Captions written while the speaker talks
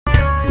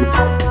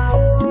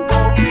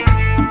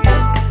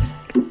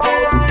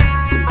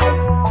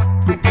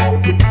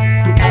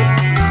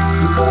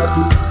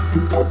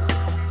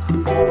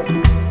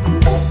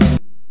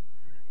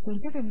Să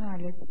începem noua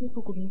lecție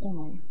cu cuvinte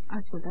noi.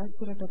 Ascultați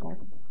și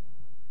repetați.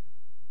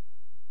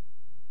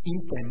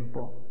 Il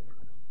tempo.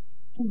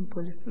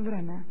 Timpul,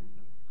 vremea.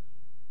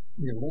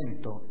 Il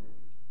vento.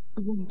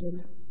 Vântul.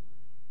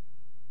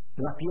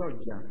 La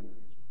pioggia.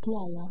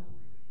 Ploaia.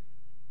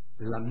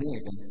 La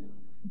neve.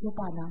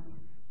 Zăpada.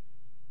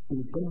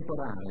 Il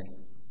temporale.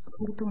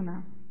 Furtuna.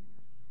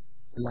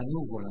 La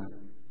nuvola.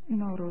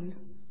 Norul.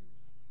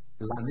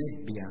 La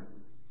nebbia.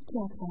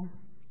 Ceața.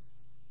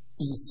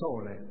 Il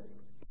sole.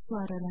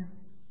 Soarele.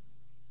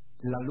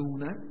 La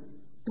luna.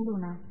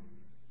 Luna.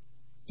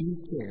 Il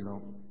cielo.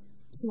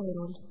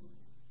 Cerul.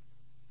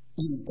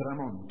 Il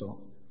tramonto.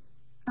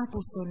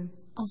 Apusul.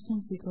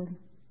 Asfințitul.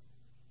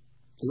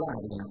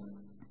 L'aria.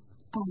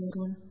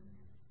 Aerul.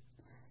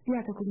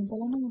 Iată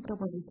cuvintele noi în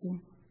propoziție.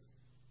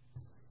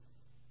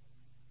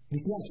 Mi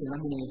piace la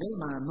neve,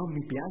 ma non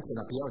mi piace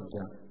la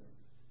pioggia.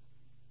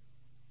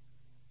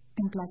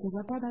 Îmi place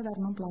zăpada, dar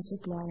nu-mi place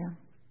ploaia.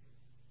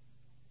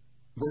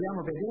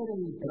 Vogliamo vedere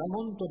il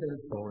tramonto del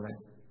sole.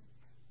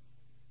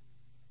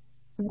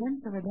 Vrem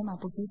să vedem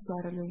apusul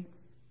soarelui.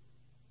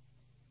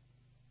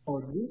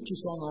 Oggi ci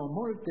sono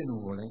molte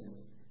nuvole.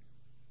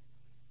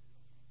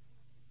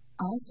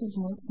 Azi sunt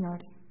mulți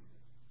nori.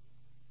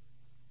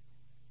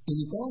 In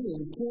Italia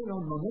il cielo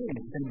non è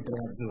sempre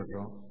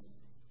azzurro.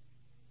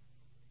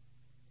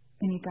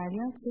 În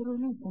Italia, cerul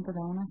nu este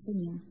întotdeauna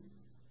senin.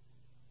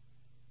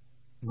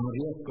 Non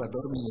riesco a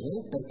dormire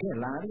perché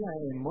l'aria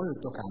è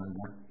molto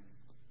calda.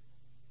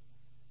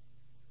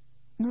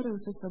 Nu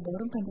reușesc să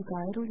dorm pentru că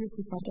aerul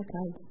este foarte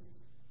cald.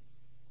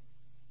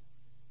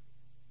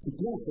 Ci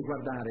piace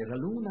guardare la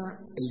luna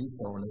e il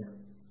sole.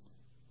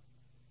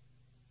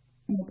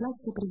 Ne place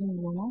să privim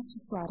luna și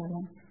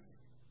soarele.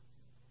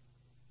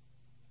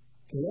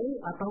 Lei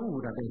ha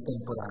paura del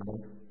temporale.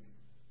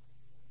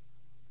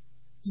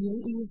 Ei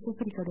îi este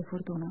frică de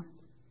furtună.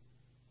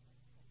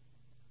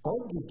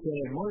 Oggi c'è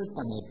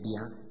molta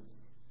nebbia.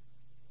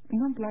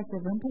 Nu-mi place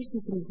vântul și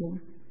frigul.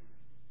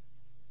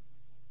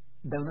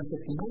 Da una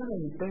settimana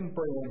il tempo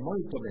è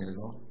molto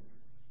bello.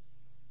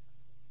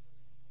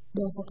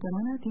 De o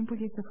săptămână, timpul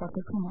este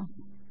foarte frumos.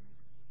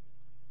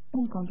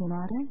 În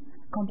continuare,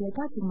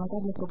 completați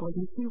următoarele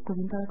propoziții cu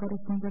cuvintele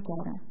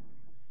corespunzătoare.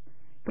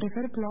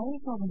 Prefer ploaie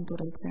sau vântul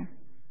rece?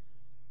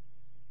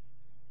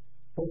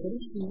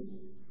 Preferisci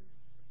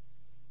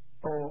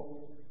o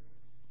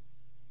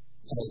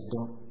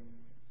freddo?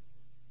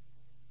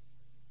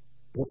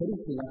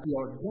 Preferisci la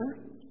pioggia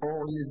o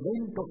il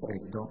vento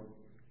freddo?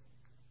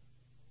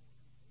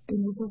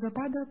 Când este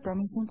zăpadă,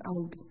 pomii sunt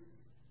albi.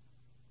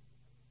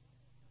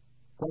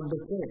 Quando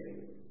c'è,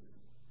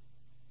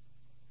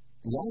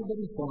 gli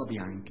alberi sono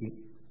bianchi.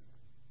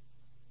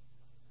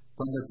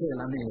 Quando c'è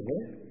la neve,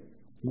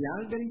 gli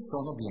alberi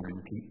sono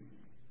bianchi.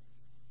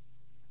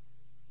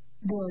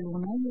 De o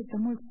lună este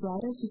mult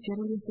soare și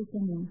cerul este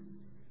senin.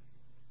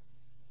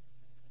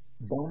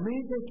 Da un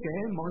mese c'è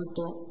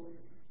molto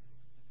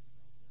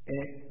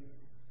è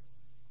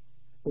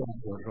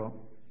azzurro.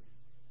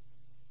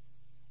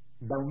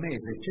 Da un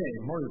mese c'è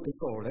molto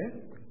sole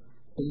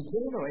e il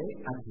cielo è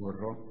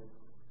azzurro.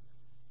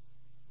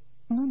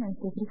 Nu ne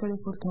este frică de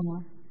furtună.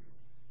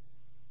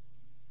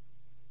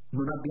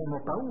 Non abbiamo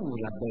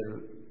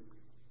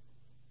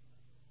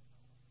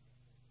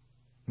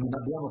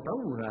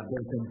paura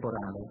del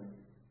temporale.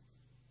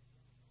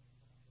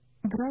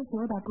 Vreau să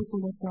văd apusul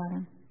de soare.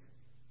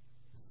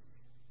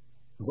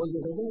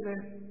 Voglio vedere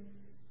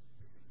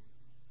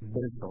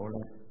del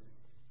sole.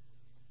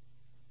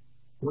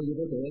 Voglio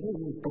vedere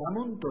il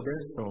tramonto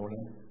del sole.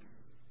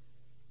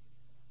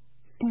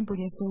 Timpul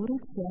este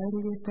urât și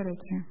aerul este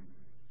rece.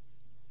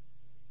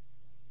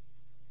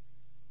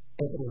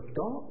 È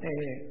brutto e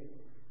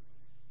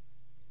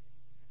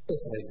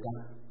fredda.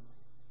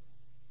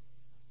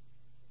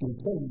 Il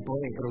tempo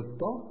è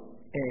brutto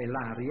e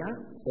l'aria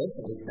è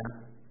fredda.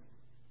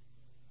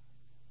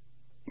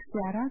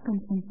 Seara, când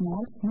sunt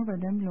nori, nu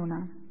vedem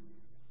luna.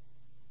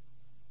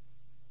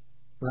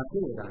 La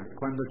sera,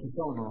 quando ci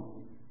sono,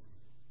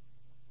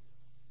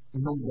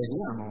 non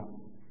vediamo.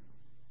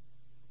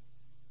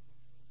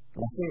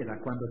 La sera,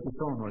 quando ci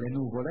sono le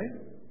nuvole,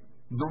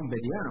 non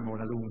vediamo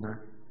la luna.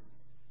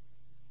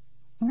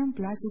 Nu-mi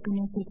place când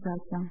este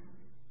ceața.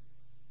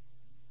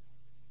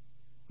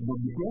 Non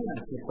mi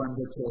piace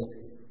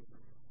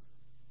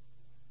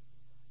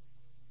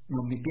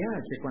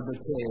quando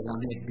c'è la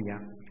nebbia.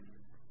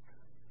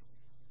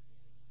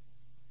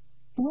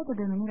 Iată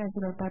denumirea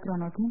celor 4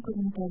 anotimpuri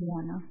în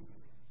italiană.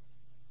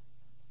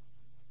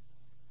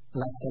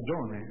 La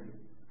stagione.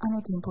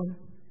 Anotimpul.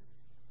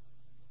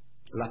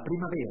 La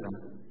primavera.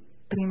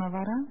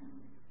 Primăvara.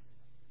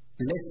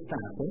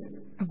 L'estate.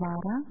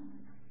 Vara.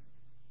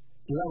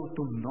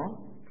 L'autunno.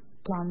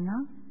 Toamna.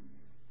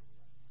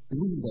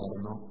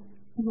 L'inverno.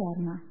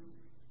 Iarna.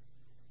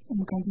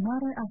 În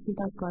continuare,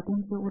 ascultați cu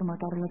atenție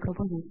următoarele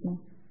propoziții.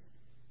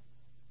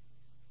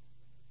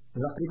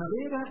 La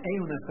primavera è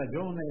una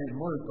stagione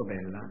molto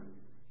bella.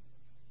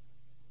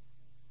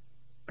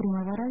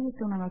 Primăvara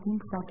este un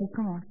anotimp foarte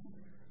frumos.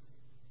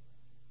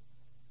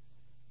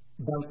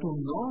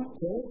 D'autunno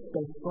c'è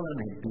spesso la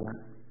nebbia.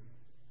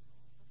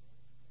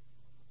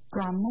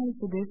 Toamna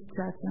este des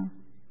ceață.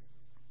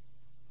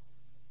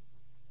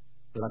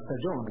 La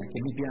stagione che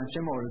mi piace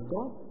molto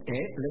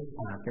è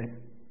l'estate.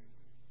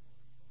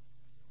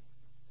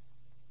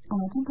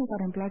 Anotimpul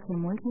care îmi place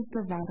mult este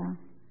vara.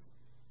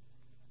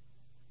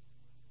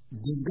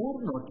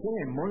 D'inverno c'è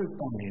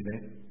molta neve.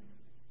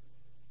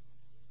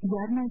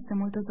 Iarna este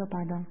multă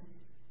zăpadă.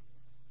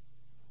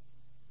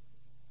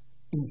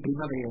 In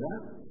primavera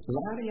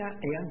l'aria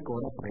è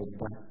ancora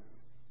fredda.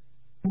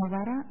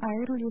 Primăvara,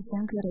 aerul este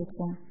încă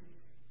rece.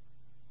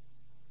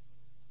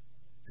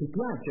 Ci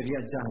piace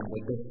viaggiare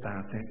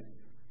d'estate.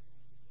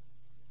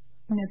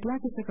 Ne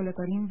place să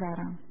călătorim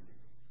vara.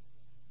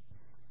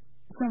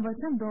 Să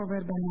învățăm două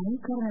verbe noi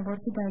care ne vor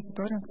fi de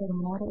ajutor în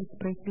formularea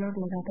expresiilor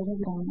legate de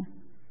vreme.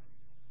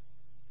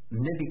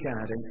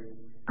 Nevicare.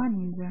 A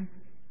ninge.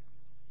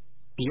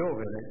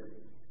 Piovere.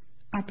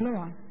 A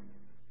ploua.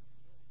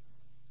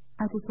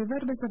 Aceste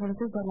verbe se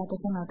folosesc doar la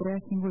persoana a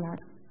treia singular.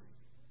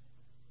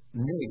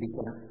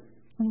 Nevica.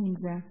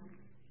 Ninge.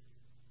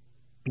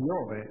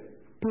 Piove.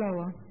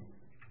 Plouă.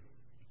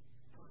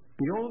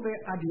 Piove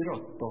a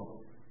dirotto.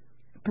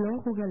 Plouă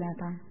cu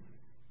găleata.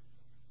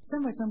 Să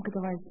învățăm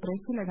câteva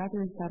expresii legate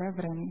de starea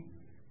vremii.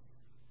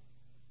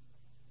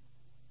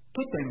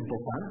 Che tempo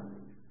fa?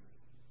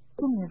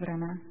 Cum e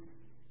vremea?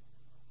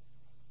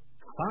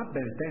 Fa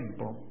bel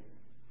tempo.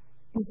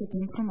 Este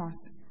timp frumos.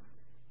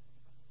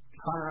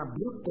 Fa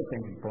brutto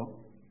tempo.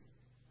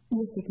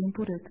 Este timp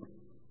urât.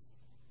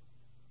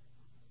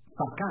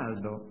 Fa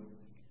caldo.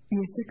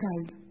 Este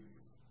cald.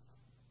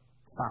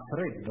 Fa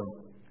freddo.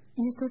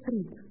 Este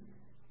frig.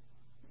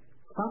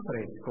 Fa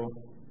fresco.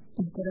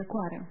 Este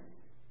răcoare.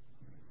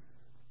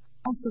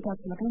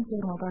 Ascultați cu atenție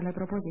următoarele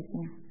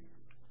propoziții.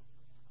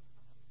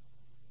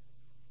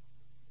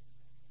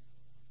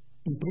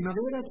 In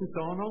primavera ci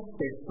sono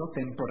spesso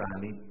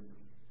temporali.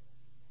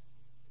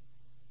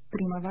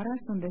 Primăvara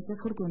sunt dese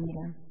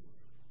furtunile.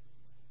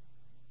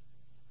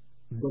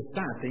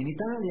 D'estate in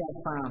Italia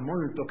fa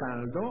molto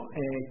caldo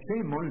e c'è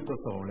molto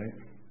sole.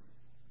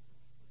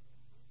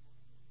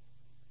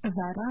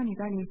 Vara în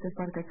Italia este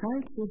foarte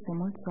cald și este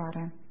mult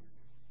soare.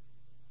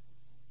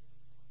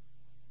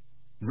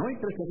 Noi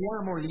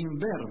preferiamo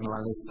l'inverno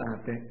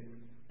all'estate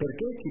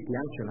perché ci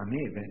piace la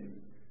neve.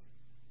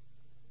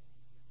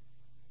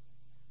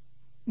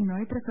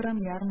 Noi preferăm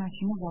iarna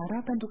și nu vara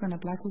pentru că ne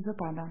place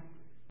zăpada.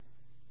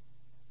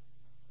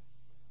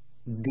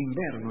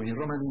 D'inverno in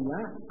Romania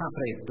fa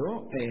freddo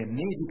e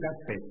nevica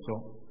spesso.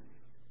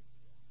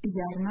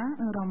 Iarna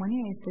în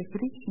România este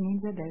frig și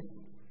ninge des.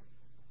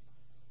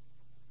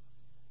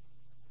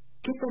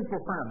 Che tempo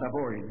fa da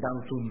voi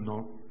d'autunno?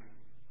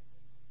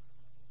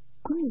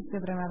 Cum este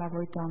vremea la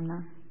voi toamna?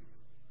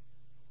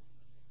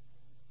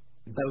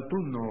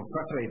 D'autunno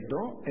fa freddo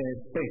e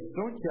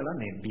spesso c'è la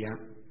nebbia.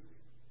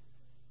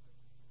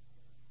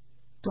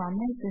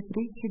 Toamna este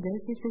frig și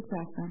des este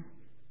ceață.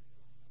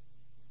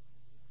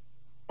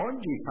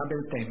 Oggi fa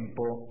bel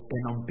tempo e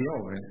non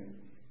piove.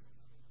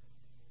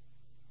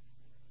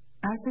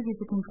 Astăzi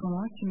este timp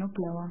frumos și nu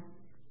plouă.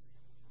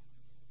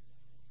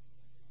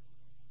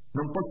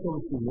 Non posso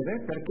uscire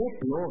perché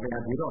piove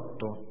a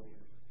dirotto.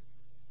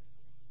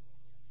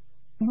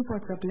 Nu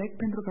pot să plec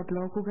pentru că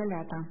plouă cu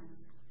găleata.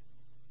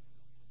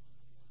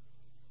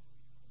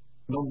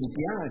 Non mi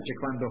piace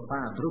quando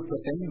fa brutto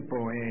tempo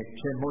e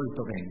c'è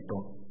molto vento.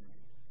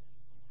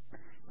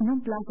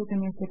 Nu-mi place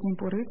când este timp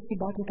urât și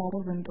bate tare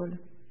vântul.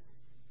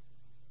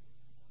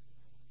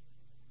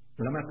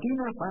 La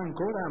mattina fa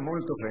ancora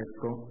molto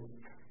fresco.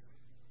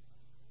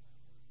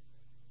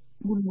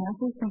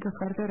 Dimineața este încă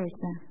foarte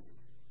rece.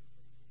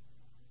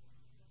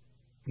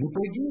 Mi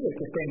puoi dire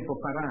che tempo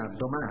farà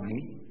domani?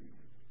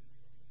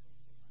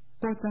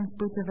 Poți să-mi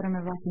spui ce vreme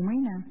va fi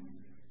mâine?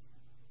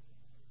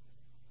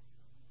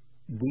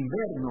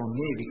 D'inverno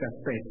nevica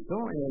spesso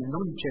e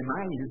non c'è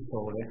mai il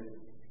sole.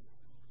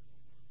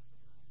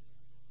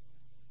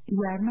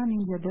 Iarna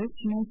ninge des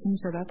și nu este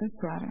niciodată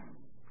soare.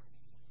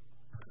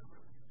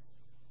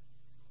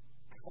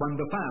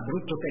 Quando fa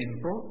brutto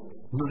tempo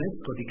non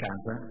esco di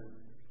casa.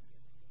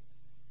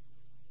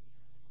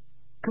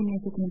 Când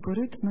este timp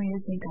urât, nu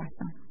ies din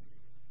casă.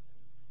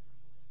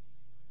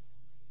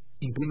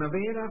 In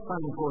primavera fa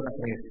ancora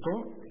fresco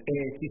e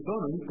ci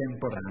sono i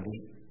temporali.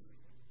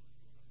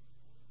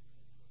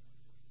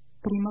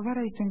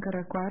 Primăvara este încă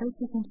răcoare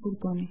și sunt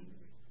furtuni.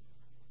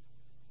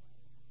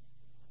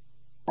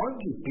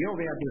 Oggi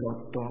piove a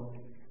dirotto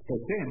e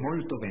c'è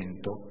molto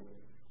vento.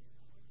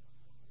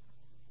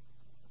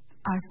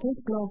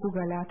 Astăzi plouă cu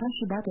găleata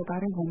și bate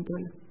tare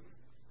vântul.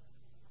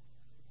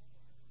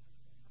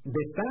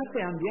 D'estate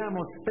andiamo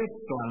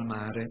spesso al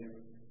mare.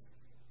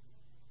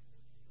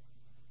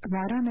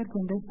 Vara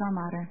mergem des la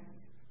mare.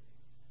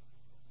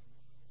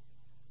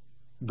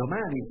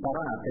 Domani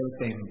farà bel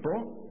tempo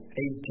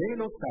e il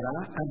cielo sarà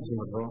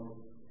azzurro.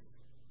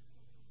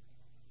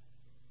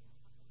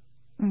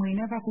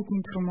 Mâine va fi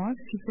timp frumos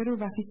și cerul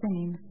va fi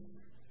senin.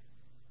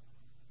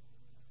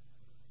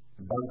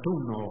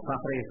 D'autunno fa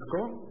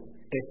fresco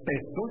e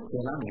spesso c'è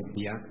la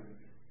nebbia.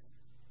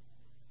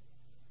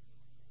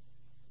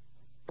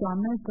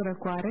 Toamna este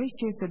răcoare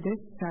și este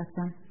des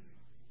ceață.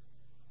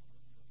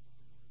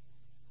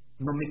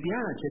 Non mi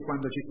piace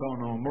quando ci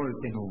sono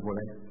molte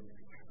nuvole.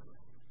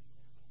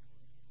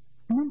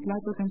 Nu-mi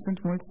place când sunt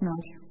mulți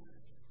nori.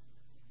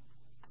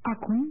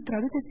 Acum,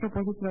 traduceți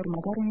propozițiile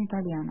următoare în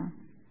italiană.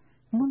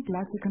 Nu-mi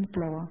place când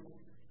plouă.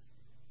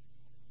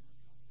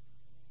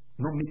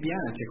 Non mi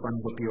piace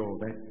quando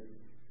piove.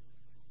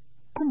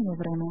 Cum e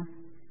vremea?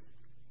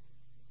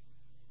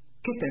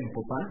 Che tempo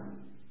fa?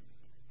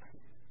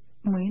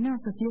 Mâine o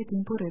să fie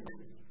timp urât.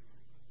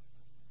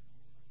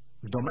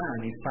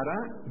 Domani farà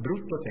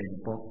brutto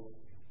tempo.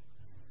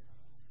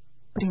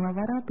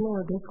 Primăvara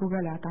plouă des cu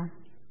găleata.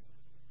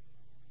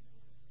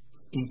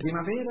 In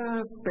primavera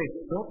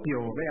spesso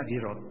piove a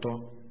dirotto.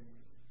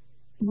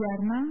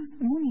 Iarna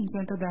nu ninge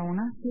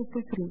întotdeauna și este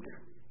frig.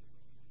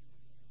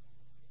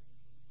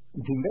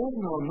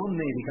 D'inverno non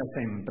nevica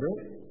sempre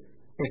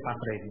e fa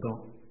freddo.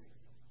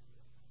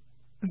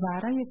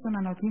 Vara este un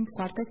anotimp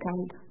foarte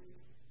cald.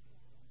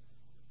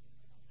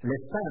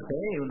 L'estate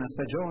è una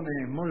stagione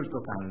molto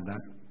calda.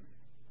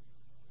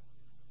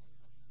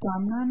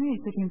 Toamna nu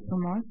este timp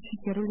frumos și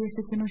cerul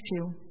este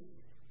cenușiu.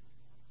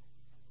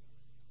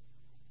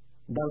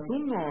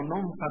 D'autunno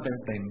non fa bel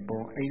tempo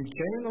e il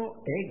cielo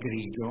è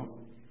grigio.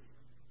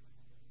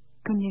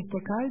 Când este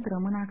cald,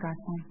 rămân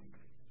acasă.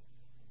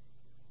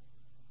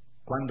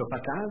 Quando fa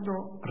caldo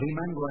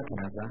rimango a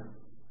casa.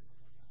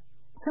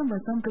 Să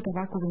învățăm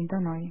câteva cuvinte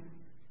noi.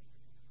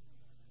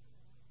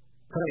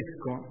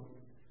 Fresco.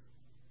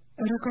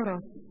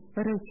 Răcoros,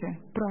 rece,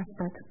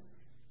 proaspăt.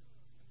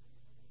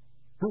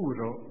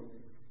 Puro.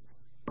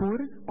 Pur,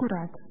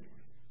 curat.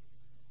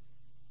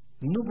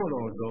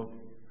 Nuvoloso.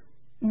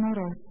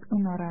 Noros,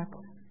 înnorat,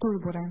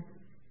 tulbure.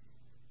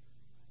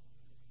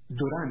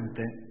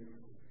 Durante.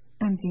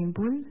 În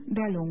timpul,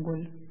 de-a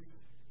lungul.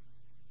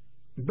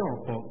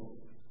 Dopo.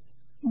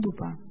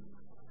 După.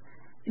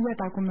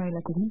 Iată acum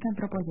noile cuvinte în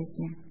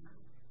propoziție.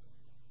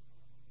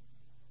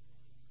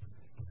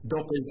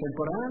 Dopo il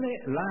temporale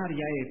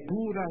l'aria è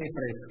pura e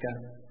fresca.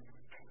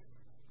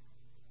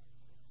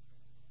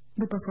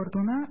 După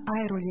furtună,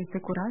 aerul este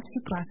curat și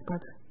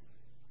proaspăt.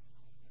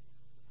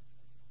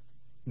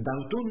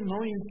 D'autunno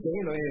il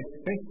cielo è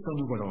spesso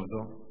nuvoloso.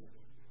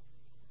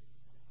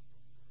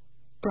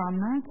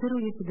 Toamna,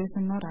 cerul este des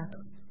înnorat.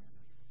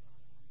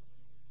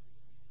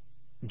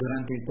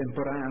 Durante il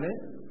temporale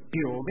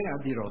piove a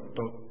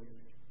dirotto.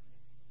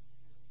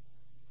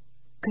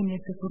 Când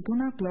este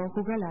furtună, plouă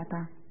cu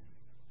găleata.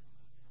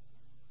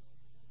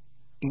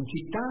 In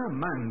città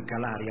manca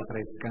l'aria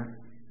fresca.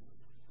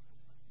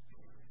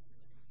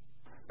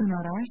 În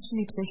oraș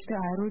lipsește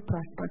aerul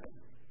proaspăt.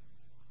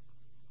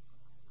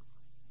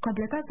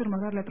 Completați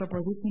următoarele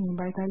propoziții în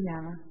limba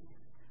italiană.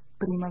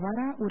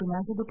 Primăvara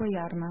urmează după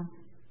iarnă.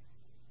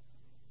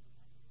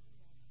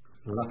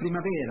 La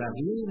primavera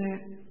viene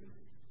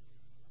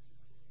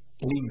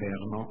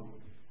l'inverno.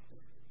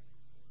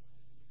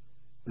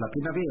 La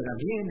primavera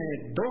viene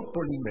dopo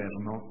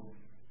l'inverno.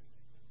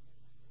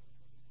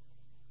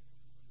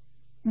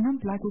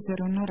 Nu-mi place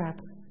cerul înnorat.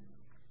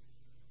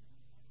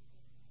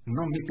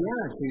 Non mi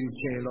piace il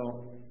cielo.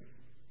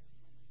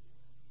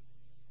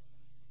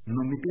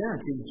 Non mi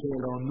piace il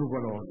cielo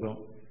nuvoloso.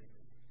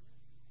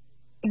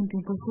 În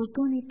timpul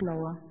furtunii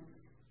plouă.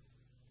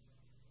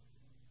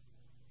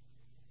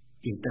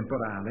 Il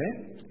temporale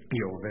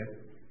piove.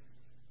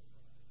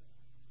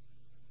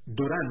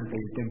 Durante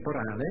il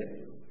temporale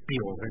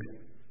piove.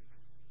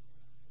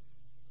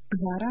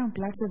 Vara îmi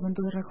place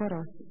vântul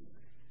răcoros.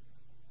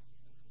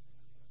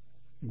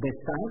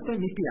 D'estate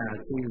mi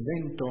piace il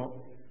vento.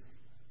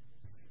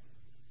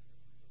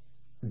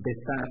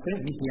 D'estate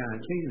mi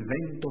piace il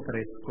vento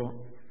fresco.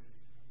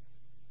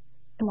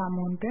 La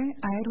munte,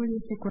 aerul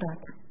este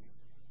curat.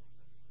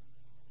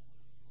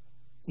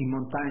 In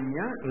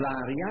montagna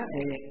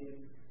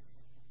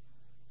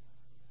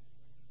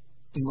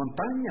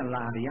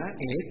l'aria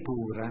è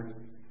pura.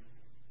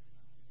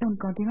 În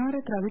continuare,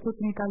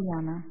 traduceți în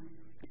italiană.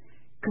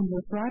 Când e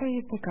soare,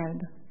 este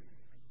cald.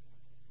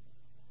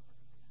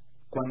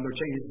 Quando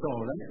c'è il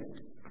sole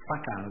fa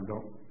caldo.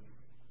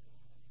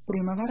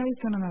 Primăvara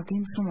este un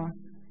anotimp frumos.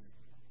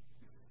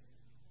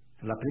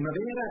 La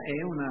primavera è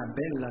una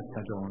bella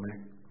stagione.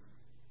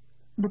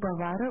 După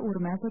vară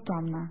urmează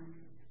toamna.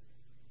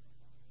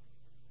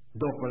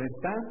 Dopo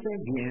l'estate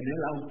viene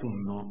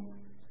l'autunno.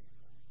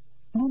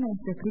 Nu ne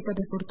este frică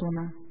de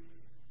furtună.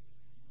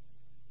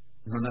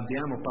 Non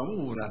abbiamo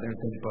paura del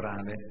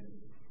temporale.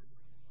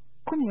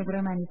 Cum e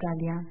vremea în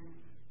Italia?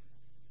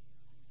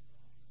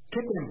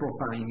 Che tempo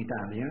fa in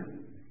Italia?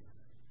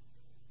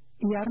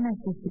 Iarna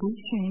este frig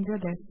și ninge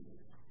des.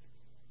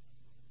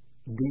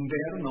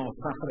 D'inverno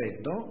fa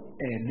freddo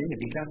e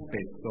nevica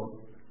spesso.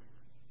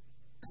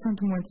 Sunt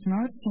mulți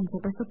nori și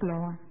începe să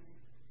plouă.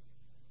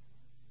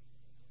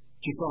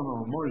 Ci sono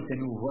molte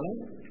nuvole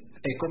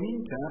e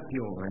comincia a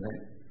piovere.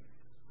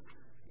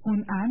 Un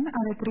an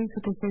are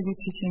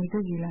 365 de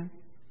zile.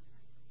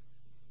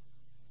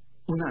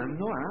 Un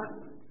anno ha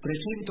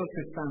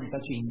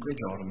 365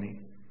 giorni.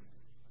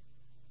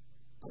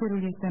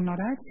 Cerul este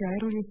înnorat și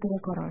aerul este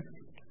răcoros.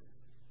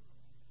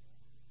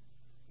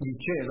 Il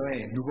cielo è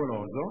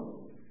nuvoloso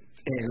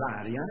e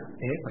l'aria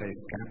è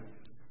fresca.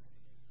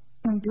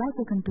 Îmi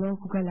place când plouă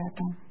cu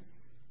găleata.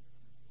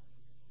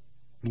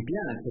 Mi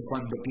piace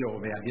quando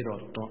piove a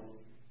dirotto.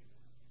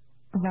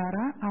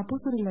 Vara,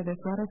 apusurile de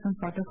soare sunt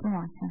foarte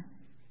frumoase.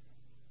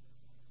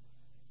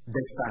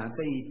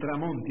 D'estate i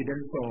tramonti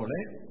del sole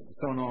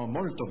sono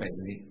molto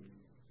belli.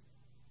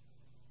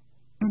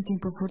 În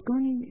timpul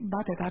furtunii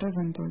bate tare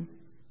vântul.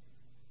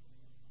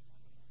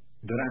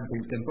 Durante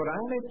il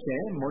temporale c'è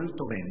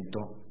molto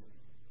vento.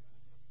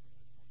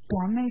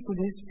 Toamna este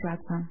des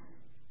ceață.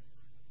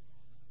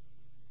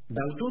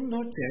 D'autunno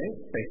c'è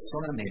spesso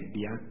la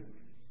nebbia.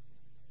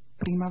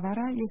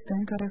 Primăvara este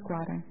încă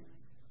răcoare.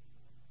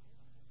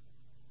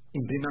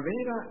 In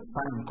primavera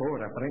fa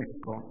ancora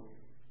fresco.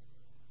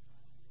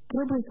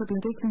 Trebuie să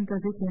plătesc încă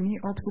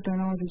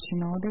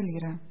 10.899 de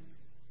lire.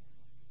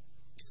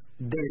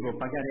 Devo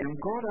pagare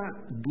ancora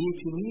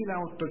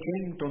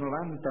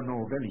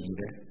 10.899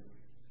 lire.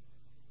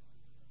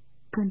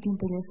 Când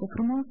timpul este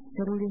frumos,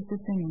 cerul este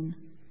senin.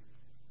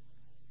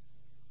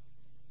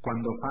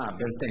 Quando fa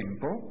bel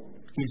tempo,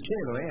 il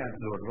cielo è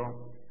azzurro.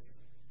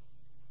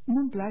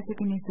 Nu-mi place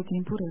când este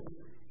timp urât.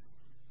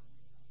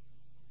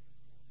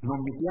 Non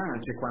mi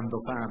piace quando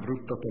fa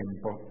brutto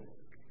tempo.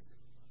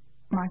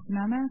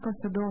 Mașina mea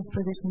costă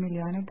 12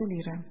 milioane de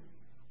lire.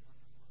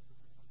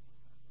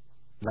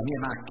 La mia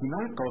macchina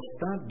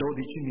costa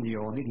 12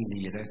 milioni di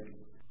lire.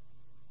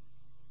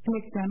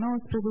 Lecția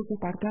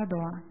 19, partea a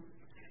doua.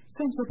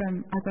 Să începem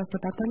această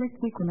parte a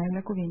lecției cu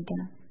noile cuvinte.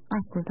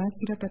 Ascultați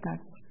și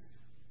repetați.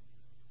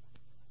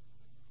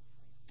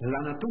 La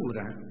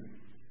natura.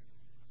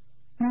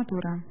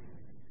 Natura.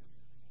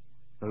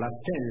 La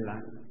stella.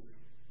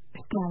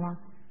 Steaua.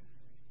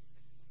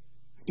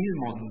 Il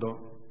mondo.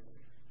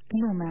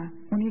 Lumea.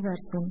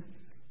 Universul.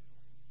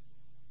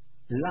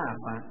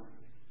 L'afa.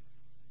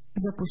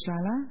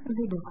 Zăpușala.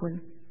 Zăduful.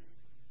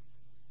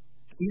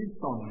 Il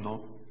sonno.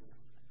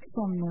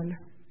 Somnul.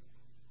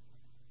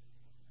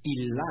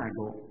 Il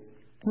lago.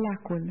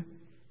 Lacul.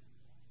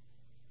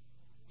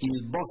 Il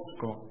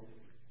bosco.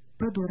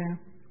 Pădurea.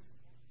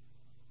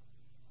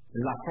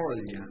 La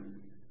foglia.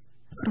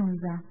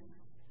 Frunza.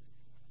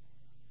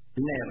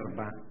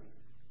 L'erba.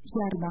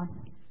 Iarba.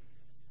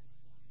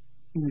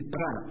 Il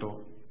prato.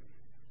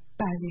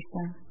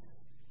 Pazista.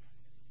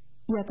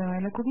 Iată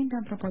noile cuvinte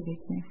în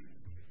propoziție.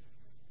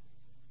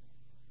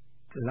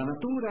 La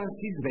natura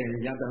si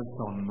sveglia dal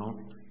sonno.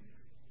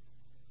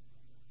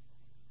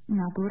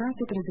 Natura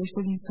se trezește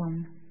din somn.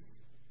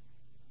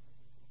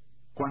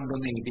 Quando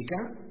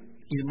nevica,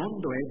 il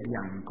mondo è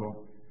bianco.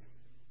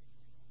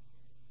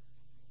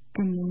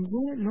 Când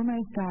ninge, lumea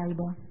este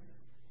albă.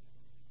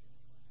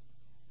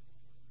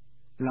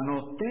 La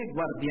notte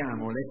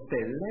guardiamo le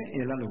stelle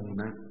e la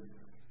luna.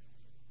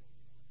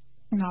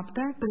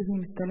 Noaptea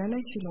privim stelele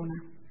și luna.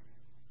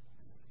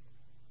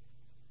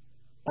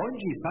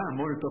 Oggi fa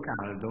molto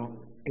caldo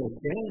e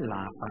c'è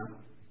l'afa.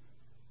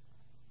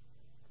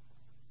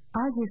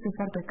 Azi este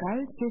foarte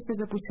cald și este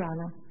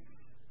zăpușeală.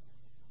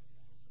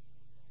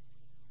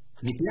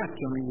 Mi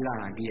piacciono i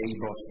laghi e i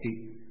boschi.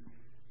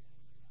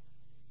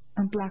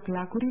 Îmi plac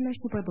lacurile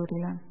și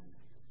pădurile.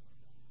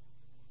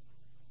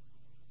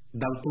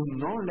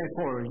 D'autunno le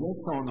foglie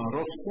sono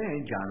rosse e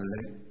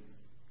gialle.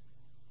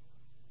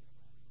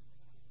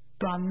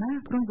 Toamna,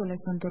 frunzele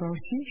sunt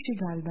roșii și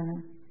galbene.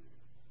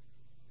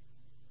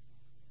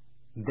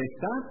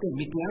 D'estate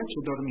mi piace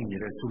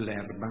dormire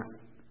sull'erba.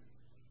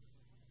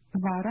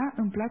 Vara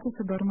îmi place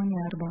să dorm în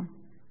iarbă.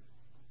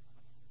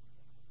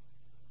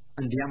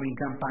 Andiamo in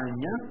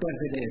campagna per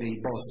vedere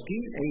i boschi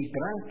e i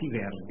prati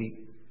verdi.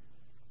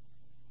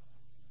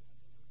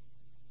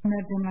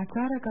 Mergem la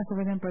țară ca să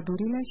vedem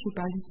pădurile și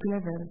pajiștile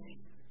verzi.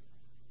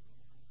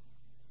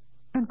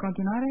 În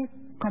continuare,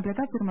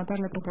 completați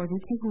următoarele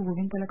propoziții cu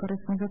cuvintele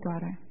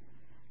corespunzătoare.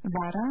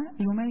 Vara,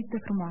 lumea este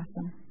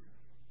frumoasă.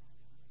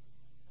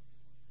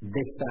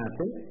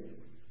 D'estate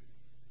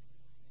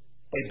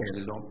è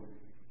bello.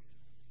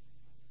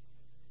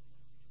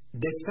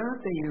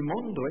 D'estate il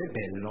mondo è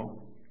bello.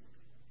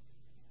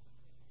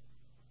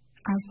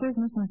 Astăzi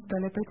nu sunt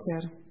stele pe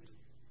cer.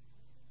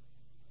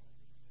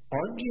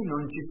 Oggi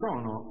non ci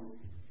sono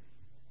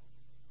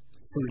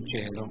sul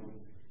cielo.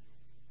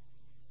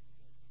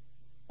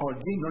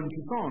 Oggi non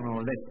ci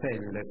sono le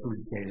stelle sul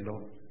cielo.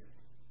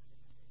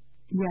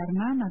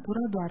 Iarna,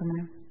 natura doarme.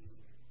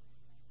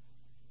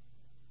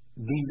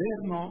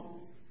 D'inverno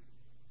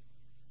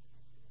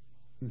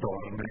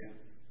dorme.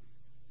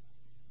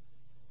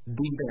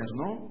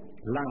 D'inverno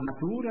la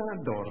natura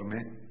dorme.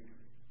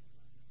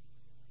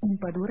 În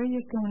pădure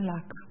este un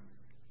lac.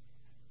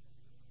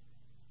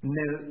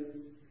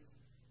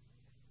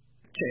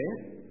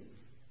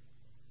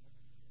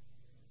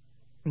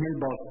 Nel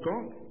bosco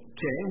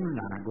c'è un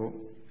lago.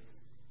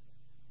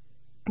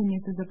 Când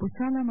este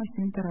zăpușeală, mă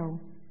simt rău.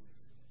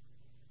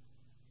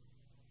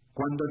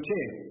 Quando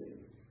c'è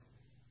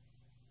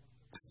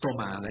sto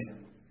male,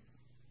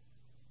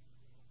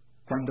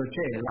 quando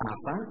c'è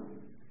l'afa,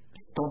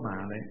 sto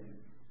male.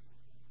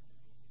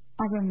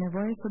 Avem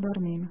nevoie să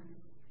dormim.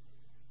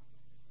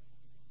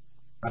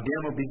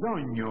 Abbiamo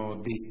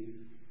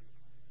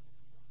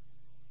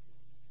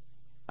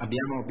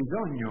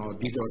bisogno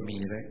di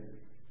dormire.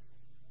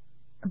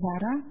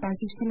 Vara,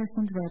 pajiștile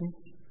sunt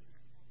verzi.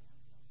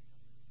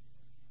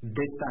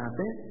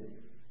 D'estate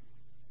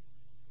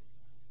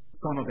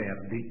sono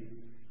verdi.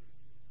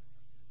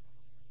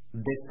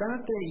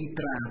 D'estate i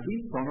prati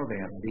sono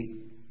verdi.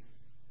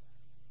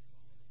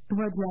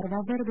 Văd iarba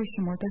verde și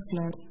multe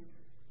flori.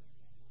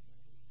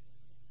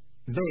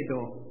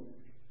 Vedo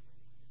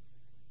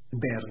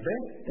verde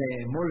e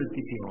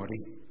molti fiori.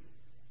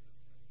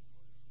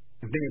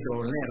 Vedo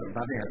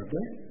l'erba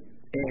verde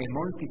e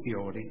molti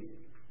fiori.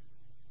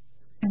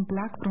 Îmi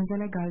plac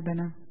frunzele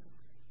galbene.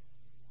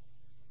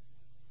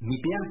 Mi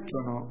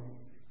piacciono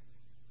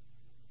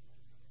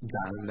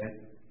gialle.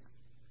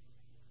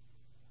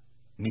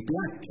 Mi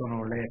piacciono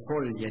le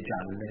foglie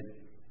gialle.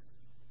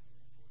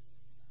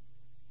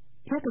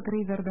 Iată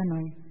trei verbe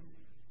noi.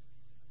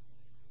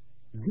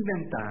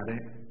 Diventare.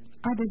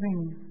 A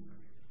deveni.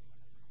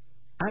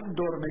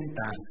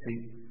 Addormentarsi.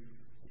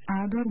 A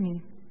adormi.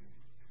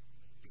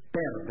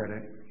 Perdere.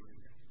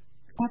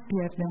 A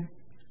pierde.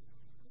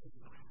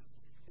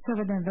 Să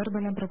vedem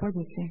verbele în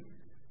propoziții.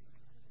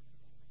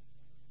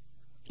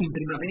 In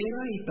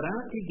primavera i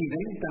prati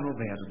diventano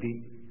verdi.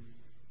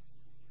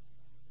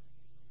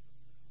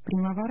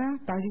 Primăvara,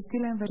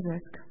 pajiștile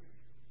înverzesc.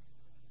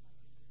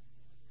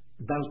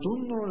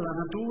 D'autunno la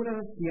natura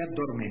si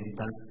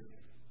addormenta.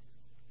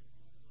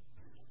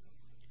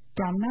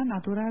 Toamna,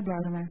 natura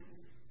doarme.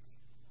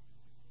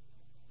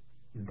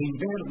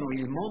 D'inverno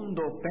il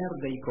mondo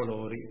perde i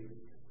colori.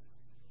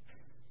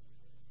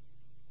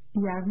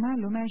 Iarna,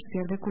 lumea își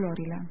pierde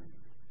culorile.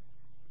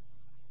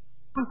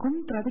 Acum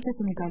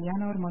traduceți în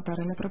italiană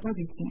următoarele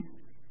propoziții.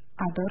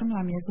 Adorm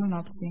la miezul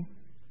nopții.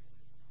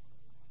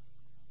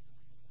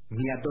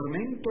 Mi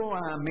addormento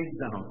a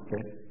mezzanotte.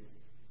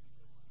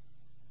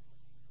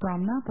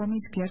 Toamna,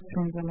 pomii își pierd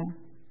frunzele.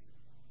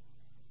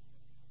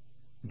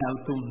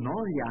 D'autunno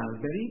gli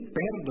alberi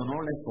perdono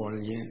le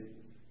foglie.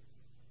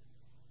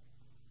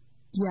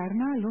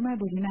 Iarna, lumea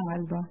devine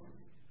albă.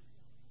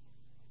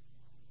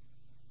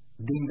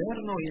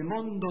 D'inverno il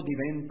mondo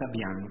diventa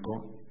bianco.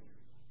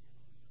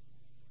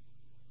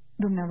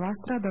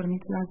 Dumneavoastră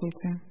dormiți la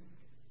 10.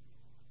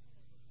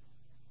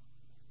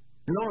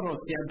 Loro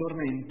si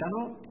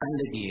addormentano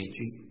alle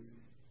 10.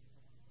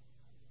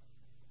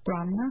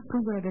 Toamna,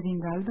 frunzele devin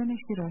galbene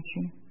și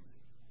roșii.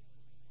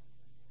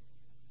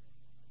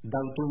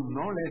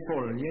 D'autunno le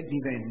foglie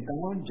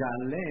diventano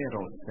gialle e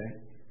rosse.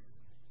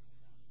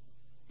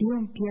 Eu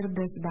îmi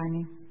pierdesc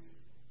banii.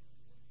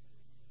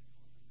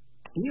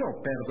 Io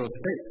perdo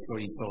spesso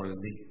i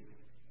soldi.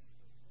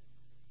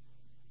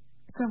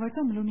 Să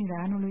învățăm lunile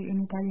anului în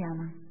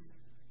italiană.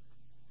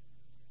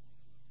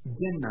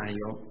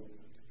 Gennaio.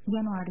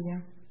 Ianuarie.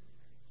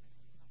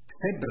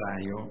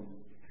 Febbraio.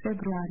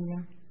 Februarie.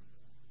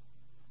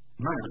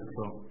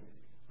 Marzo.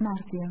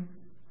 Martie.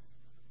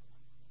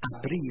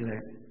 Aprile.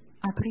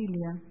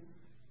 Aprilie.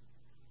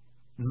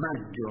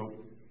 Maggio.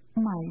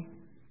 Mai.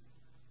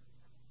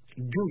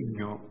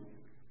 Giugno.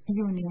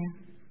 Iunie.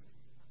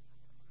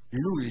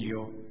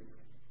 Luglio.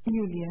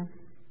 Iulie.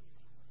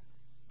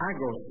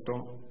 Agosto.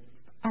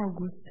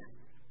 August.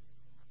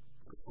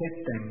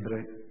 Settembre.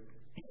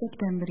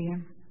 Septembrie.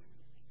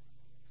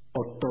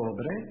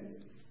 Ottobre.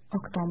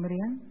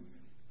 Octombrie.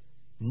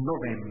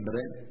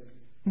 Novembre.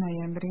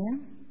 Noiembrie.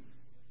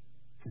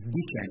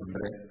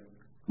 Dicembre.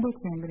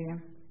 Decembrie.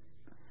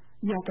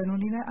 Iată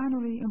lunile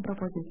anului în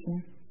propoziție.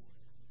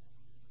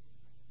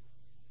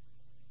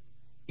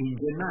 In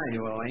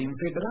gennaio e in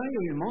febbraio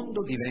il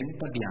mondo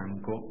diventa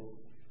bianco.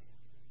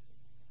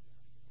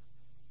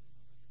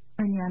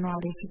 În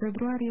ianuarie și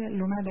februarie,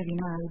 lumea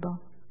devine albă.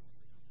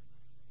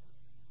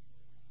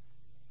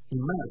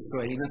 In marzo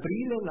e in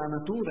aprile la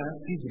natura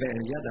si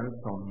sveglia dal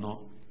sonno.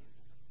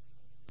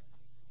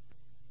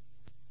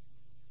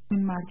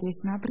 În martie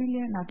și în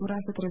aprilie, natura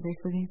se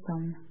trezește din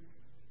somn.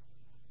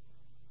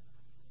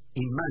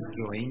 In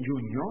maggio e in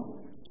giugno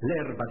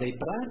l'erba dei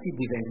prati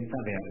diventa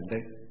verde.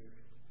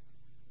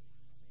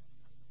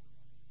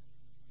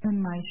 În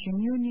mai și în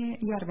iunie,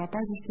 iarba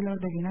pajiștilor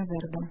devine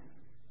verde.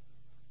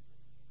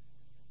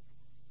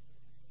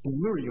 In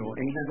luglio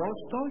e in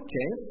agosto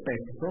c'è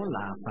spesso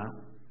l'afa.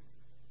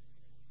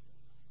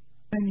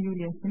 În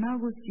iulie și în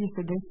august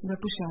este des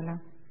răpușeală.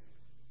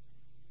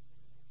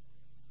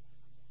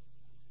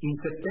 In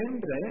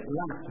settembre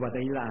l'acqua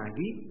dei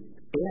laghi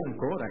è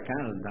ancora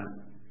calda.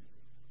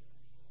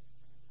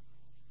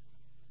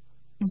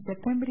 În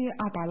septembrie,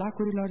 apa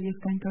lacurilor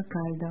este încă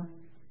caldă.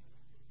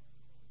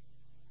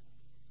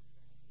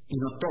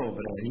 In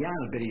ottobre gli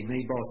alberi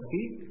nei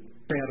boschi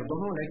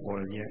perdono le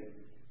foglie.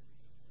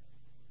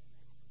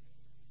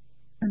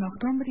 În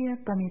octombrie,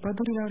 pomii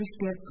pădurilor își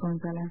pierd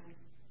frunzele.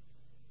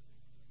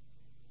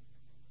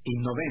 In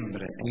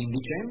novembre e in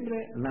dicembre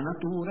la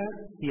natura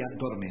si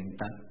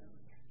addormenta.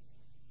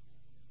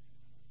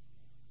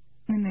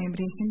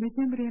 noiembrie și în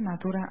decembrie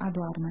natura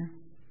adorme.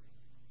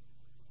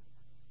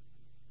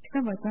 Să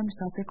învățăm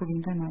 6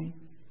 cuvinte noi.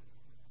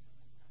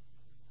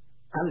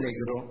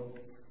 Allegro,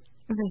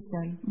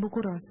 Vesel,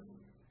 bucuros.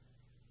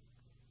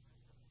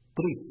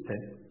 triste,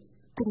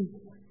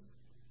 Trist,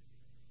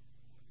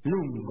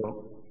 lungo,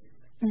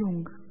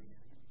 lung,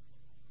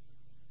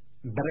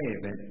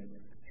 breve,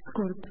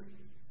 scurt,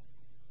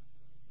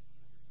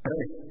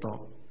 presto,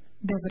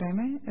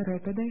 devreme,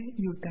 repede,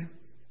 iute,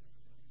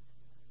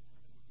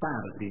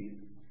 tardi.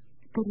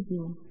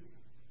 târziu.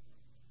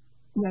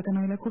 Iată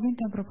noile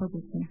cuvinte în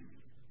propoziție.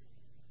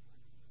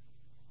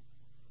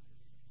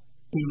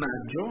 In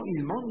maggio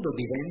il mondo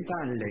diventa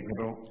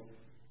allegro.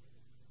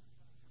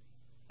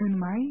 În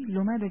mai,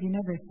 lumea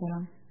devine veselă.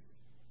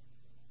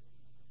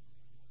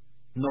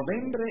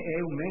 Novembre è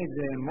un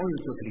mese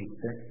molto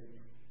triste.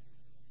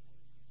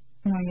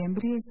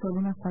 Noiembrie este o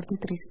lună foarte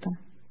tristă.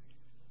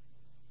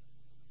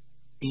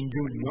 In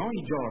giugno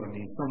i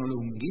giorni sono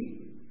lunghi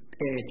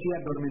e ci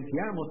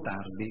addormentiamo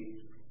tardi.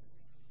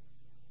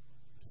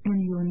 În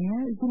iunie,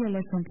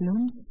 zilele sunt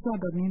lungi și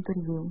adormim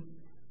târziu.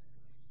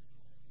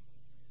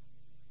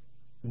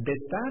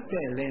 D'estate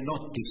le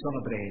notti sono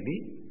brevi,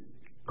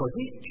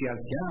 così ci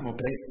alziamo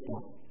presto.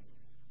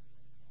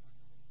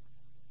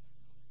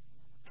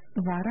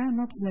 Vara,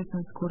 nopțile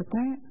sunt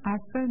scurte,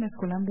 astfel ne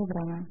sculăm de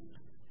vreme.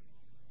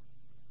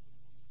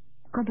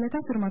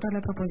 Completați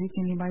următoarele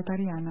propoziții în limba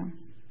italiană.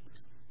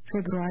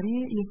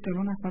 Februarie este o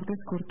lună foarte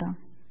scurtă.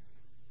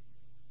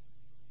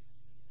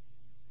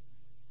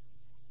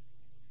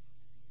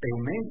 È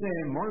un mese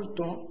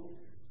molto...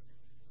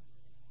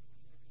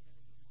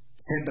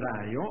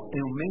 Febbraio è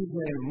un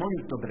mese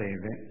molto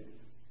breve.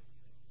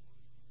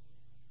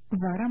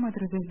 Vara mă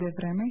trezesc de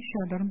vreme și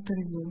adorm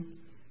târziu.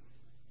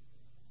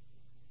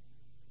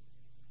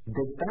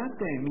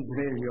 D'estate mi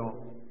sveglio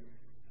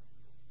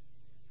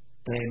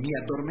e mi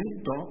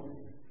addormento.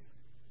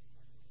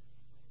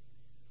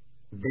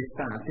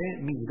 D'estate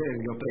mi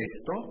sveglio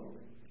presto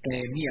e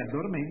mi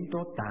addormento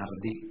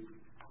tardi.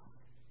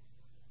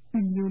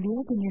 În iulie,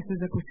 când este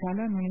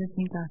zăpușeală, nu ies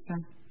din casă.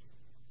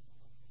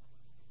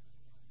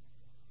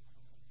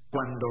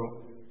 Quando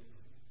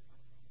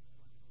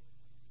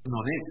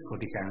non esco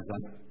di casa.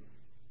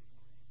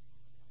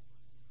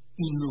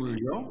 In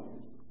luglio,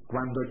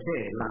 quando c'è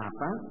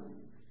l'afa,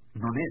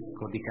 non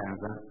esco di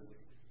casa.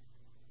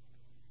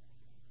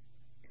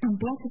 Îmi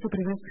place să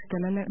privesc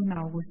stelele în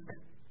august.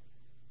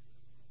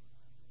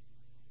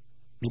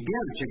 Mi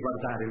piace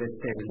guardare le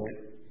stelle.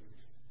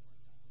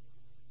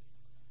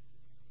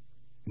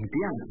 Mi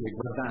piace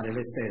guardare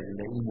le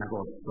stelle in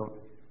agosto.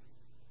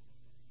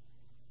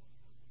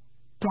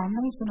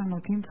 Toamna este un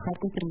anotimp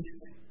foarte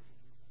trist.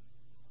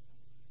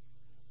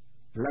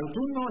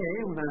 L'autunno è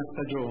una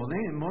stagione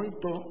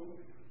molto...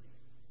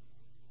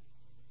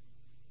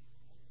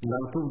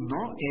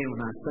 L'autunno è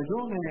una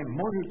stagione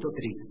molto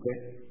triste.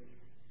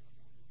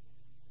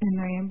 În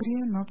noiembrie,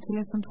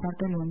 nopțile sunt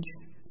foarte lungi.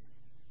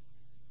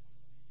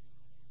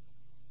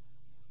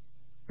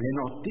 Le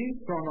notti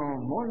sono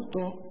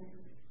molto...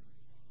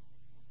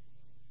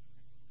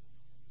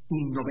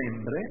 In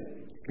novembre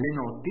le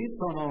notti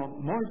sono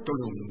molto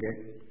lunghe.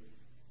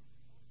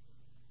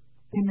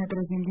 Când ne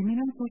trezim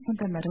dimineața,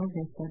 suntem mereu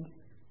veseli.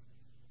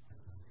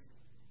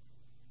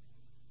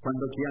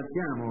 Quando ci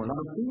alziamo la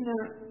mattina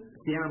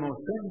siamo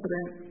sempre...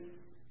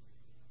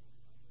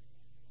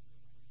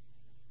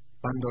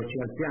 Quando ci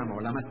alziamo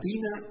la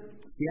mattina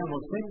siamo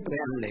sempre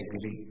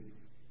allegri.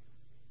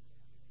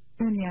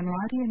 În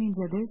ianuarie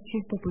ninge des și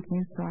este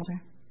puțin soare.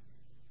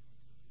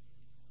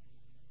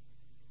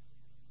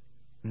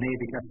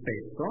 Nevica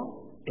spesso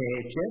e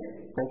c'è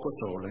poco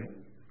sole.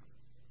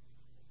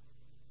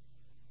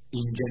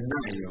 In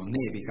gennaio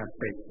nevica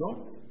spesso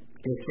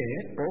e c'è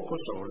poco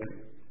sole.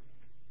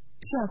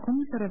 Și acum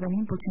să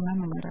revenim puțin la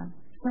numere.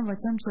 Să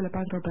învățăm cele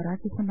 4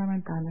 operații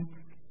fundamentale.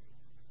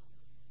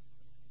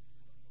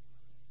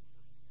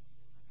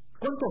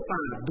 Quanto fa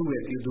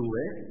 2 più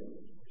 2?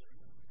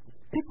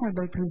 Cât fac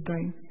 2 plus 2?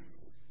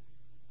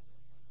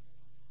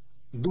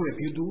 2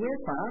 più 2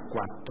 fa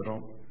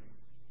 4.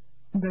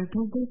 2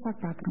 plus 2 fac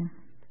 4.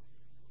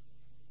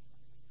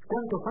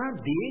 Quanto fa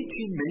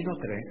 10 meno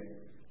 3?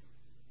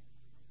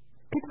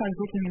 Cât fac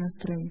 10 minus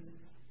 3?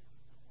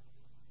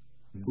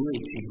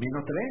 10 meno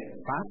 3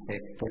 fa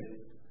 7.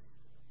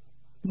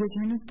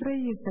 10 minus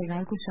 3 este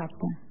egal cu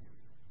 7.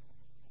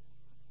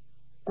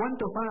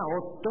 Quanto fa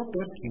 8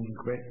 per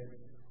 5?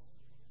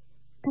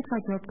 Cât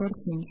face 8 ori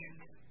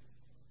 5?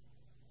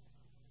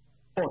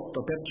 8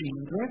 per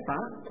 5 fa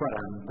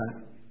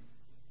 40.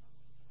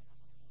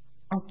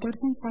 8 ori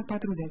 5 fac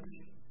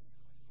 40.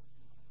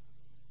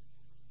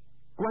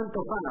 Quanto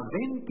fa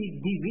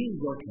 20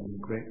 diviso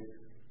 5?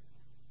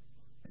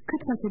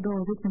 Cât face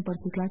 20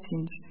 împărțit la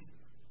 5?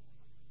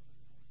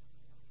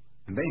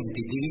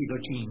 20 diviso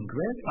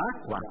 5 fa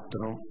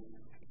 4.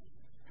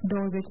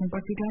 20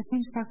 împărțit la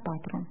 5 fac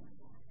 4.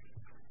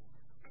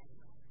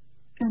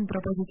 În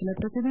propozițiile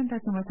precedente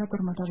ați învățat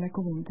următoarele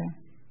cuvinte.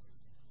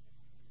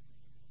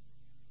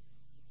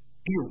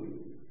 Più,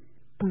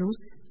 Plus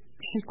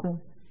și cu.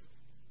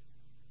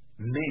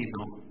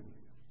 meno,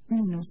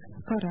 minus,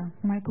 fără,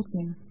 mai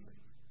puțin,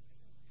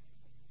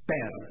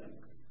 per,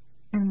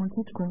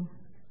 înmulțit cu,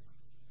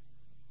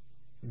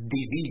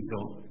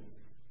 diviso,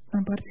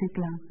 împărțit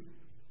la,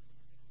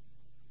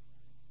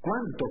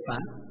 quanto fa,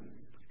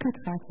 cât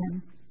facem.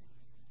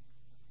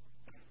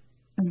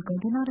 În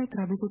continuare,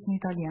 traduceți în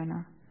italiană.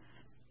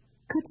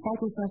 Cât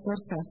face 6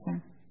 ori 6?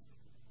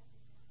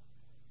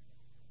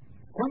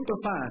 Quanto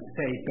fa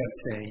 6 per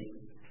 6?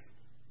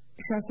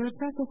 6 ori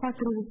 6 fac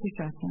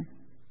 36.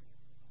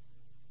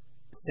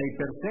 6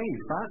 per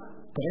 6 fa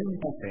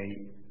 36.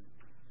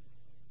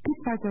 Cât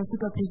face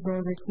 100 plus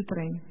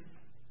 23?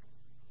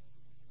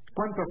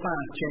 Quanto fa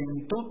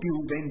 100 più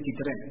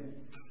 23?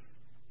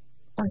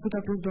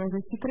 100 plus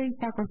 23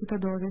 fac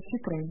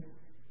 123.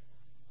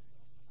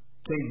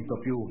 100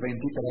 più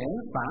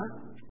 23 fa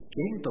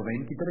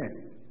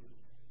 123.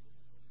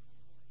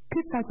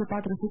 Cât face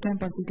 400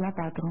 împărțit la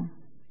 4?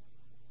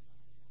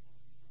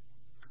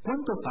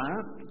 Quanto fa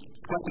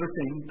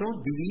 400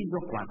 diviso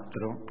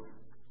 4?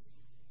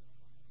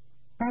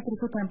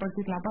 400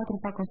 împărțit la 4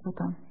 fac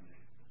 100.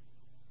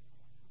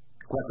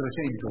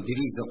 400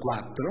 diviso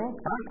 4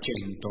 fa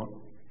 100.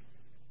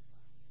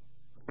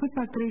 Cât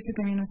fac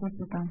 300 minus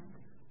 100?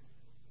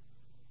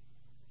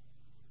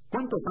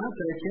 Quanto fa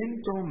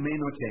 300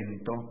 meno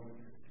 100?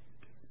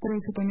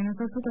 300 minus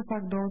 100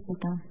 fac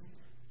 200.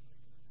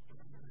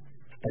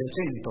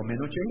 300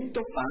 meno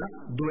 100 fa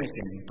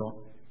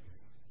 200.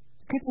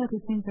 Cât face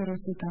 5 ori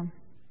 100?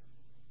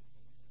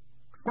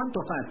 Quanto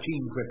fa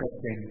 5 per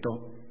 100?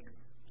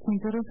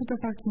 5 ori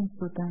 100 fac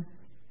 500.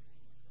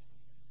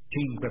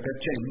 5 per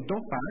 100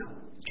 fa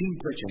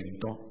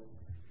 500.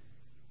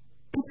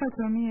 Cât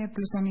face 1000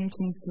 plus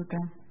 1500?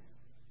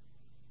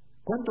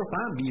 Quanto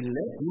fa 1000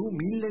 più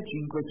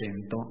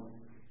 1500?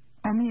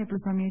 1000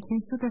 plus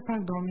 1500 fac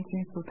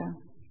 2500.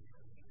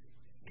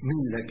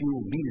 1000 più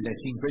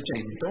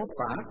 1500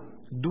 fa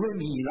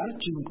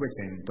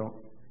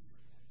 2500.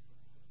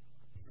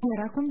 Iar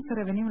acum să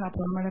revenim la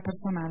pronomele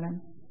personale.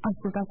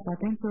 Ascultați cu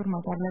atenție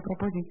următoarele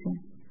propoziții.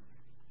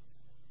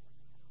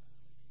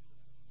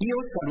 Io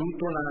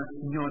saluto la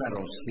signora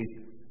Rossi.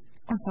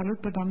 O salut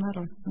pe doamna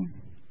Rossi.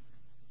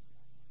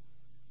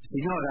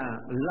 Signora,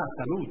 la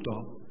saluto.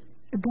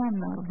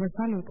 Doamnă, vă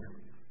salut.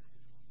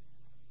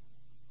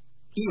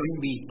 Io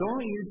invito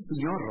il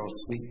signor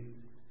Rossi.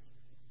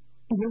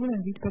 Eu îl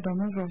invit pe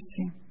domnul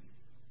Rossi.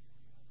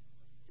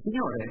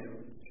 Signore,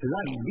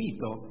 la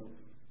invito.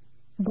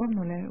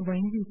 Domnule, vă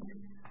invit.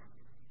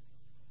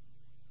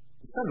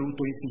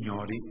 Saluto i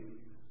signori.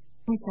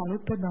 Îi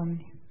salut pe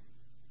domni.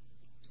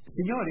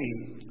 Signori,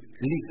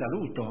 li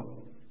saluto.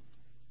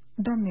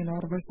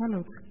 Domnilor, vă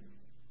salut.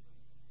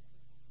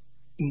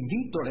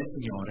 Invito le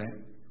signore.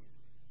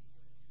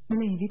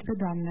 Le invit pe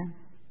doamne.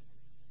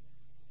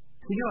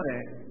 Signore,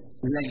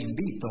 le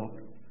invito.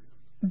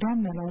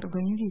 Doamnelor, vă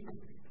invit.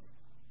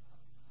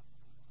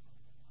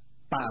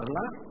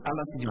 Parla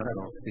alla signora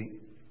Rossi.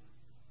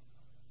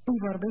 Îi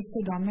vorbește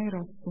doamnei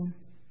Rossi.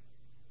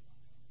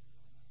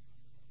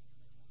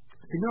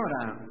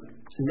 Signora,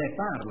 le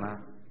parla.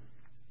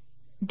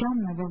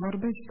 Doamnă, vă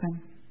vorbește.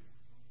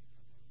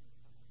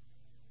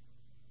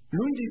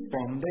 Lui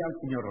risponde al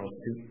signor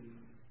Rossi.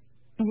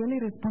 El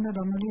îi răspunde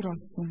domnului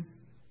Rossi.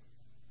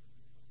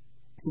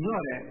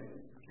 Signore,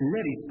 le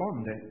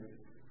risponde.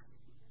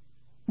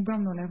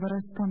 Domnule, vă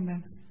răspunde.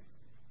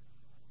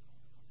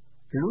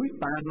 Lui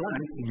parla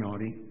ai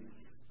signori.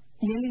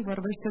 El îi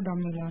vorbește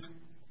domnilor.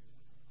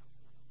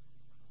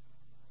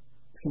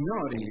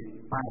 Signori,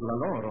 parla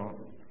loro.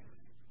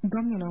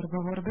 Domnilor, vă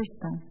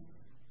vorbește.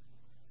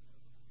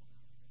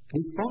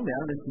 Risponde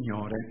alle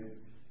signore.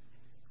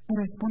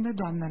 Răspunde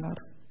doamnelor.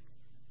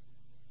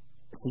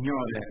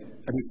 Signore,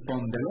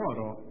 risponde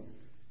loro.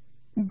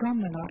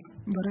 Doamnelor,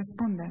 vă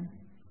răspunde.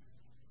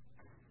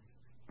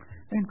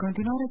 În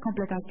continuare,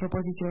 completați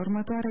propozițiile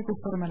următoare cu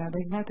formele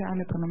adecvate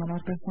ale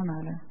pronumelor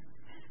personale.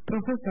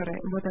 Profesore,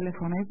 vă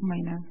telefonez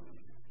mâine.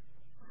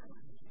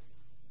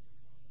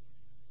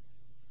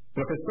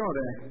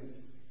 Professore,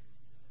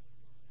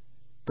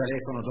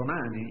 telefono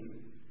domani.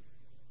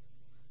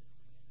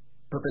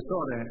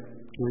 Professore,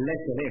 le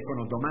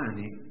telefono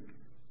domani.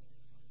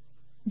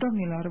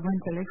 Domnilor, vă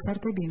înțeleg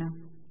foarte bine.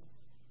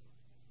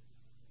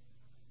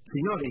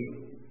 Signori,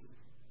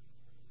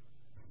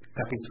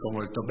 capisco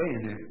molto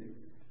bene.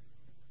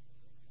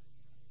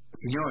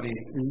 Signori,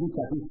 li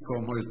capisco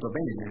molto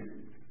bene.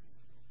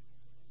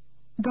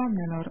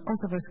 Doamnelor, o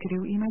să vă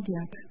scriu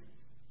imediat.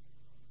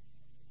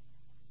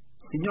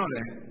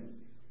 Signore,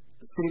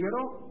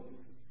 scriverò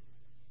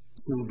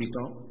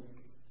subito.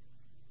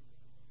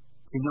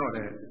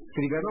 Signore,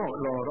 scriverò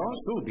loro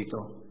subito.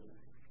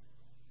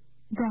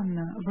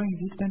 Doamnă, vă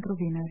invit pentru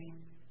vineri.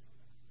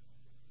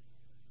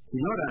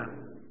 Signora,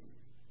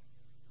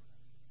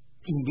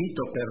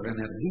 invito per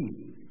venerdì.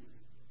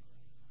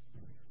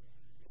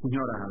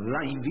 Signora,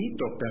 la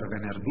invito per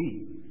venerdì.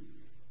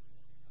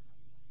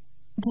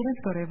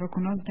 Directore, vă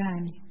cunosc de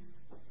ani.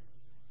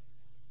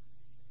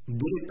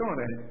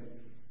 Direttore,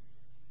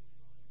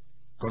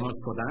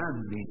 conosco da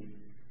anni.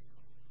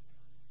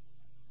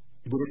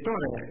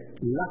 Direttore,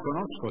 la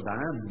conosco da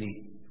anni.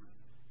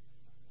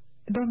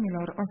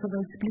 Domnilor, o să vă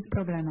explic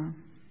problema.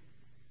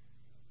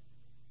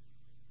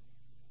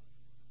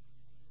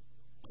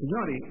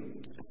 Signori,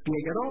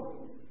 spiegherò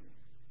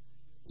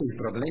il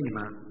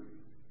problema.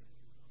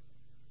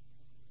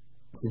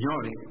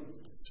 Signori,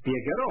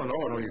 spiegherò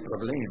loro il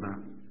problema.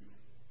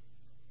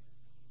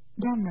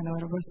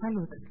 Doamnelor, vă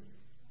salut.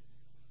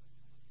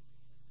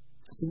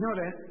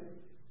 Signore,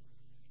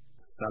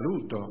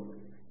 saluto.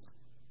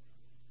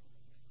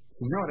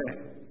 Signore,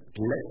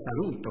 le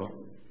saluto.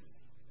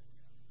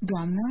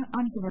 Doamnă,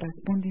 am să vă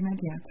răspund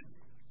imediat.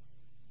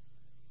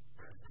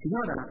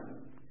 Signora,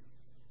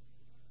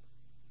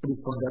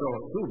 risponderò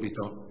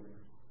subito.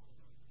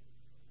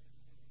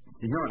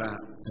 Signora,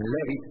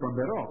 le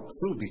risponderò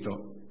subito.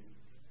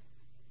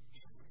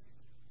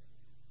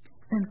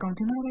 În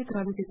continuare,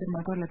 traduceți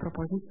următoarele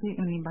propoziții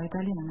în limba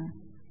italiană.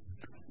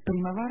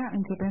 Primăvara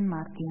începe în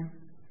martie.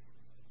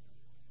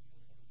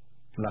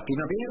 La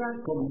primavera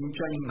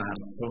comincia in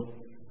marzo.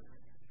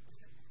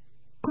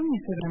 Cum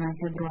este vremea în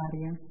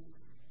februarie?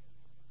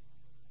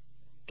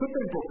 Che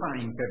tempo fa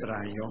in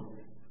febbraio?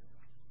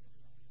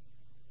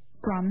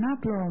 Toamna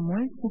plouă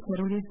mult și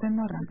cerul este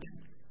înnorat.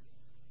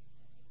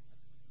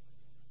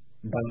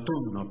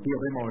 D'autunno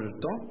piove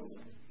molto,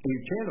 il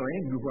cielo è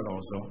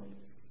nuvoloso.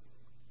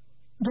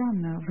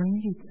 Doamnă, vă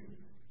invit.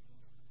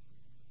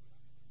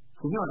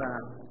 Signora,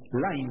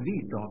 la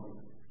invito.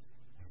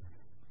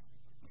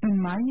 În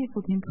mai este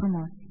timp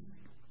frumos.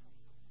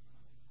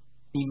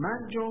 In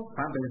maggio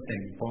fa bel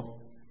tempo.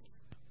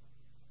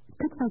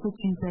 Cât face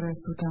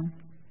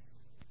 5%?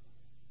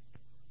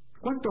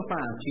 Quanto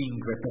fa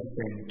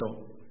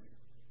 5%?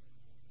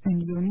 În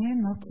iunie,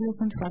 nopțile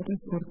sunt foarte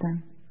scurte.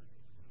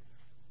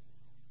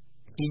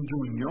 In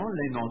giugno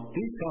le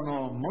notti sono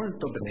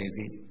molto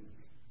brevi.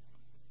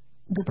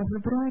 După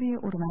februarie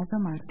urmează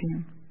martie.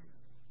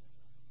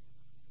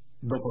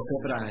 Dopo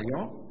febbraio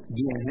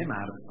viene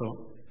marzo.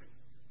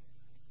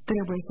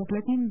 Trebuie să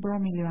plătim 2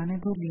 milioane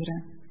de lire.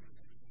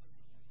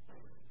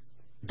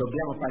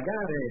 Dobbiamo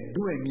pagare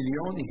 2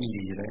 milioni di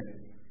lire.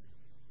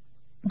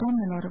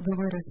 Doamnelor, vă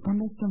voi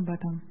răspunde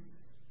sâmbătă.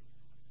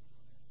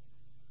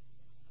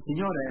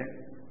 Signore,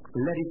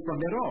 le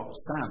risponderò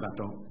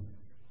sabato.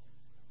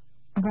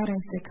 Vara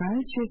este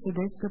cald și este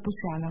des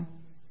săpușeală.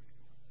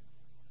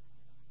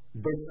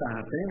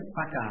 D'estate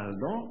fa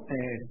caldo e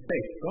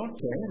spesso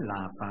c'è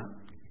l'afa.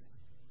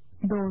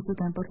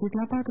 200 împărțit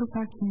la 4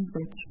 fac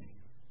 50.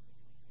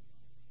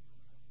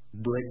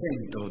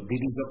 200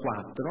 diviso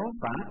 4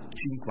 fa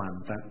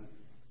 50.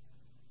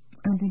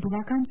 În timpul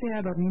vacanței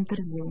adormim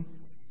târziu.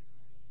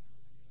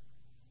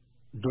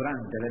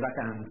 Durante le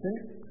vacanze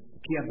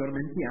ci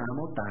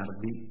addormentiamo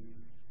tardi.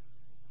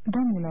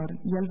 Domnilor,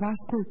 el vă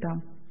ascultă.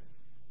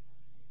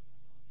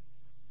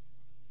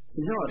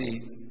 Signori,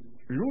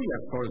 lui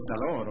ascolta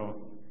loro.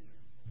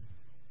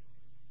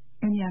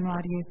 În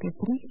ianuarie este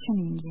frig și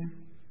ninge.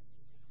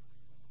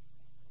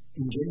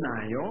 In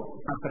gennaio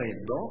fa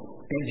freddo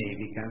e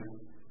nevica.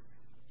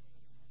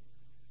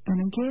 În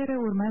încheiere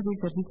urmează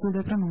exercițiul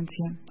de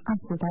pronunție.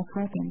 Ascultați cu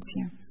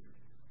atenție.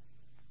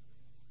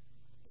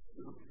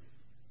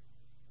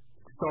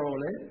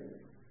 Sole,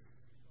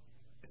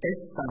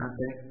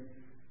 estate,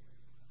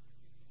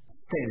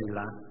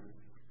 stella,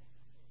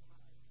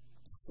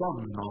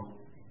 sonno,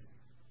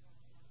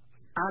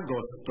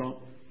 agosto,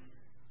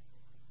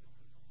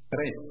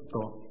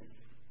 presto,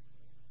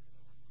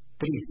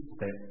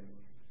 triste,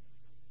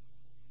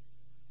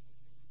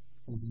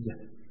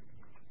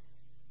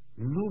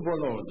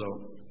 nuvoloso,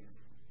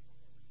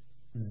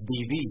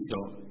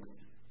 diviso,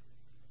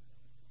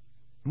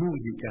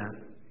 musica,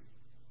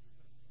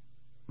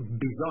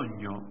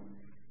 bisogno,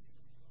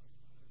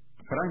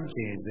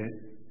 francese,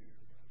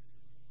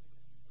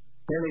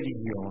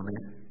 televisione,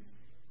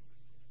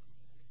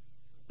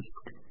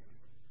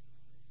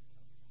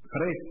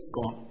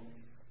 fresco,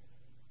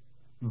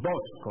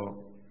 bosco,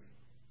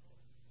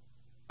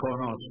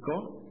 conosco,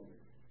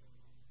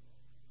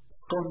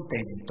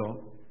 scontento,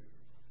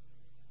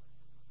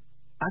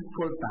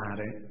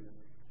 ascoltare,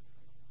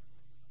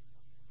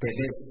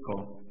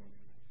 tedesco,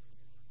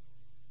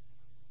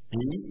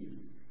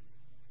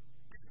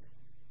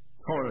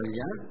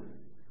 foglia,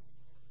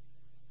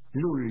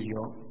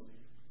 luglio,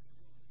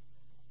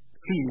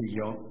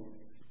 figlio,